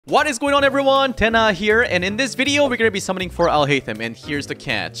What is going on, everyone? Tenha here, and in this video we're gonna be summoning for Al Haitham, and here's the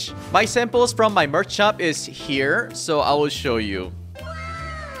catch. My samples from my merch shop is here, so I will show you.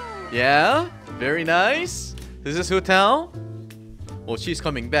 Yeah, very nice. This is Hotel. Well, she's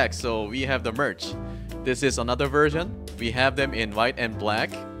coming back, so we have the merch. This is another version. We have them in white and black.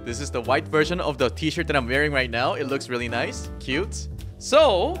 This is the white version of the t-shirt that I'm wearing right now. It looks really nice, cute.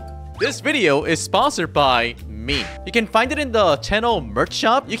 So this video is sponsored by me. You can find it in the channel merch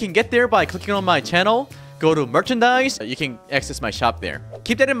shop. You can get there by clicking on my channel. Go to merchandise. You can access my shop there.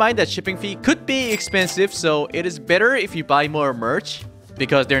 Keep that in mind that shipping fee could be expensive, so it is better if you buy more merch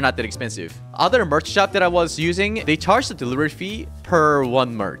because they're not that expensive. Other merch shop that I was using, they charge the delivery fee per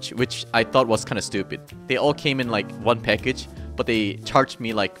one merch, which I thought was kind of stupid. They all came in like one package, but they charged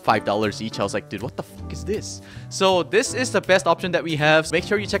me like $5 each. I was like, dude, what the fuck is this? So this is the best option that we have. Make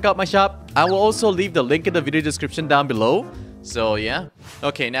sure you check out my shop. I will also leave the link in the video description down below. So yeah.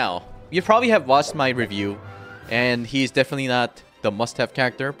 Okay, now, you probably have watched my review, and he's definitely not the must-have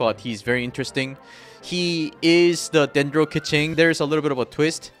character, but he's very interesting. He is the Dendro Kiching. There's a little bit of a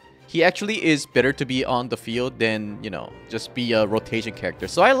twist. He actually is better to be on the field than, you know, just be a rotation character.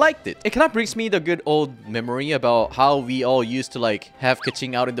 So I liked it. It kind of brings me the good old memory about how we all used to like have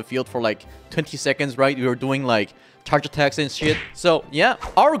Kiching out in the field for like 20 seconds, right? We were doing like charge attacks and shit. So yeah,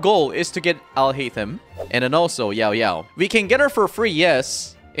 our goal is to get Al Haitham and then also Yao Yao. We can get her for free,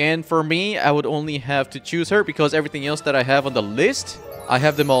 yes. And for me, I would only have to choose her because everything else that I have on the list, I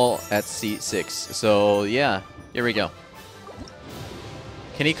have them all at C6. So yeah, here we go.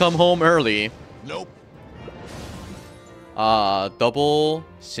 Can he come home early? Nope. Double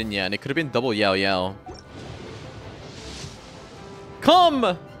Shinya. And it could have been double Yao Yao.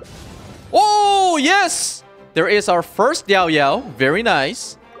 Come! Oh, yes! There is our first Yao Yao. Very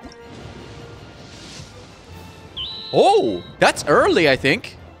nice. Oh, that's early, I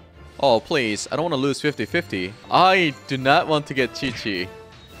think. Oh, please. I don't want to lose 50-50. I do not want to get Chi-Chi.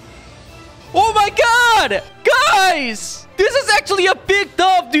 Oh my god! Guys! This is actually a big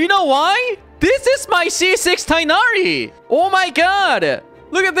dub. Do you know why? This is my C6 Tighnari. Oh my god.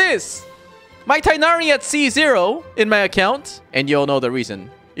 Look at this. My Tighnari at C0 in my account. And you'll know the reason.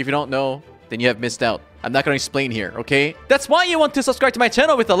 If you don't know, then you have missed out. I'm not going to explain here, okay? That's why you want to subscribe to my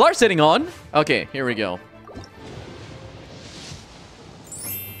channel with the alarm setting on. Okay, here we go.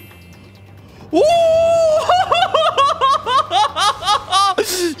 Ooh!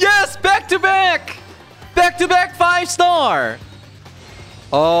 Yes, back to back! Back to back 5-star!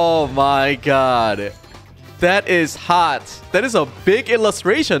 Oh my god. That is hot. That is a big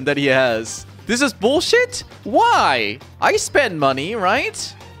illustration that he has. This is bullshit? Why? I spend money,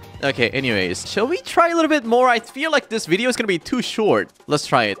 right? Okay, anyways. Shall we try a little bit more? I feel like this video is gonna be too short. Let's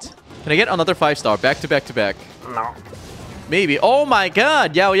try it. Can I get another 5-star? Back to back to back. No. Maybe. Oh my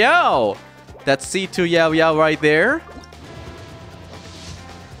god, Yao Yao! That's C2 Yao Yao right there.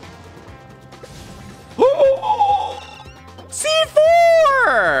 Ooh!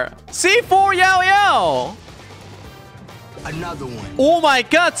 C4! C4 Yao Yao! Another one. Oh my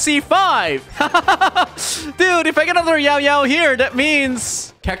god, C5! Dude, if I get another Yao Yao here, that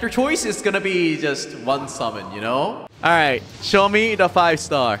means character choice is gonna be just one summon, you know? Alright, show me the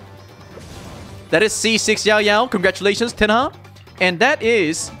 5-star. That is C6 Yao Yao. Congratulations, Tenha. And that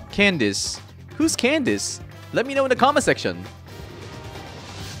is Candice. Who's Candice? Let me know in the comment section.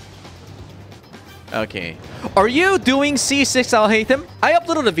 Okay. Are you doing C6 Al Haitham? I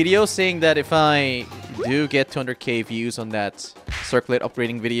uploaded a video saying that if I do get 200k views on that circlet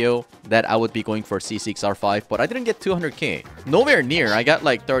upgrading video, that I would be going for C6 R5, but I didn't get 200k. Nowhere near. I got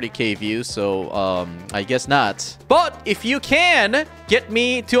like 30k views, so I guess not. But if you can get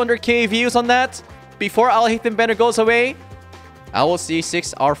me 200k views on that before Al Haitham banner goes away, I will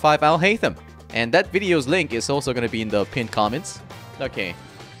C6 R5 Al Haitham. And that video's link is also going to be in the pinned comments. Okay.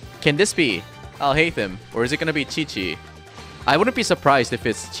 Can this be Al Haitham, or is it going to be Chi-Chi? I wouldn't be surprised if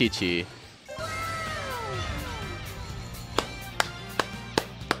it's Chi-Chi.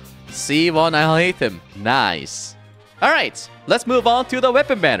 C1 Al Haitham. Nice. Alright, let's move on to the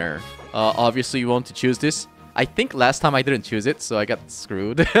weapon banner. Obviously, you want to choose this. I think last time I didn't choose it, so I got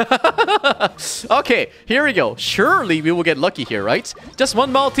screwed. Okay, here we go. Surely we will get lucky here, right? Just one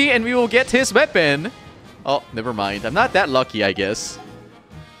multi and we will get his weapon. Oh, never mind. I'm not that lucky, I guess.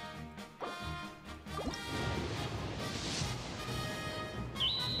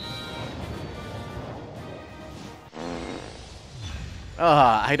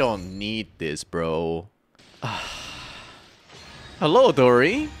 I don't need this, bro. Hello,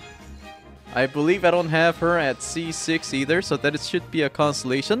 Dory. I believe I don't have her at C6 either, so that it should be a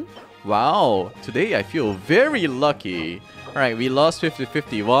consolation. Wow, today I feel very lucky. Alright, we lost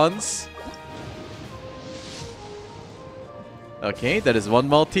 50-50 once. Okay, that is 1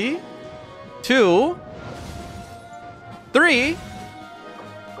 multi. 2. 3.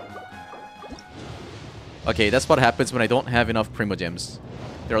 Okay, that's what happens when I don't have enough Primo Gems.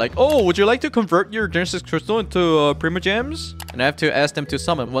 They're like, oh, would you like to convert your Genesis Crystal into Primo Gems? And I have to ask them to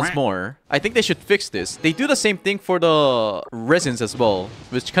summon once more. I think they should fix this. They do the same thing for the resins as well,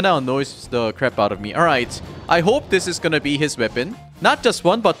 which kind of annoys the crap out of me. Alright, I hope this is gonna be his weapon. Not just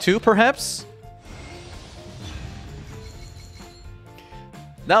 1, but 2, perhaps?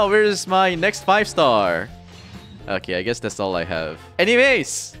 Now, where's my next 5-star? Okay, I guess that's all I have.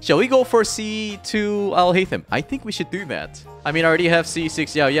 Anyways, shall we go for C2 Al Haitham? I think we should do that. I mean, I already have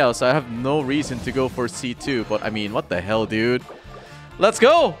C6 Yao Yao, so I have no reason to go for C2. But I mean, what the hell, dude? Let's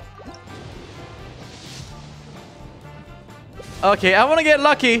go! Okay, I want to get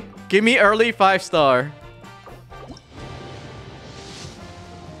lucky. Give me early 5-star.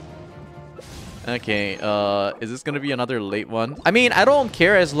 Okay, is this gonna be another late one? I mean, I don't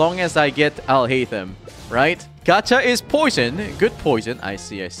care as long as I get Al Haitham, right? Gacha is poison. Good poison. I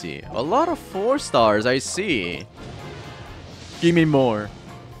see, I see. A lot of 4-stars, I see. Give me more.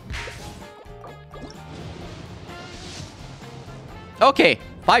 Okay,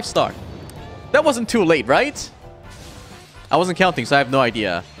 5-star. That wasn't too late, right? I wasn't counting, so I have no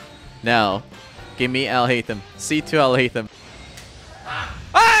idea. Now, give me Al Haitham. C2 Al Haitham.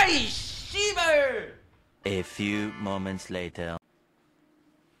 Ay! Shiver! A few moments later.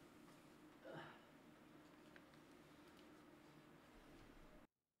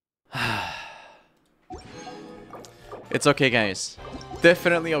 It's okay, guys.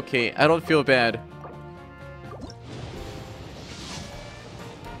 Definitely okay. I don't feel bad.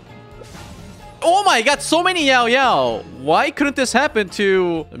 Oh my god, so many Yao Yao! Why couldn't this happen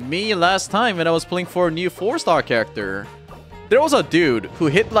to me last time when I was playing for a new 4-star character? There was a dude who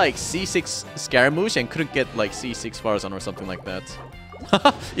hit like C6 Scaramouche and couldn't get like C6 Farzan or something like that.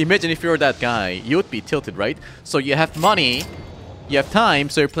 Imagine if you're that guy. You would be tilted, right? So you have money, you have time,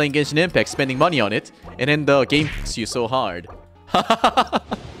 so you're playing Genshin Impact, spending money on it, and then the game hits you so hard.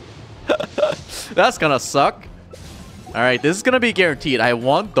 That's gonna suck. Alright, this is gonna be guaranteed. I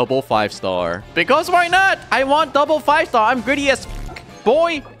want double 5-star. Because why not? I want double 5-star. I'm greedy as f***,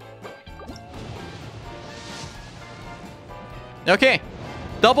 boy. Okay,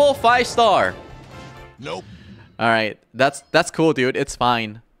 double 5-star. Nope. Alright, that's cool, dude. It's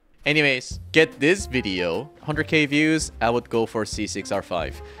fine. Anyways, get this video 100k views, I would go for C6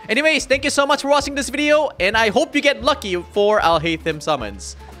 R5. Anyways, thank you so much for watching this video, and I hope you get lucky for Al Haitham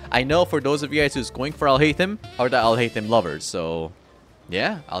summons. I know for those of you guys who's going for Al Haitham are the Al Haitham lovers, so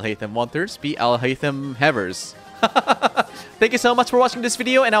yeah, Al Haitham wanters be Al Haitham havers. Thank you so much for watching this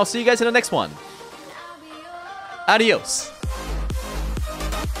video, and I'll see you guys in the next one. Adios.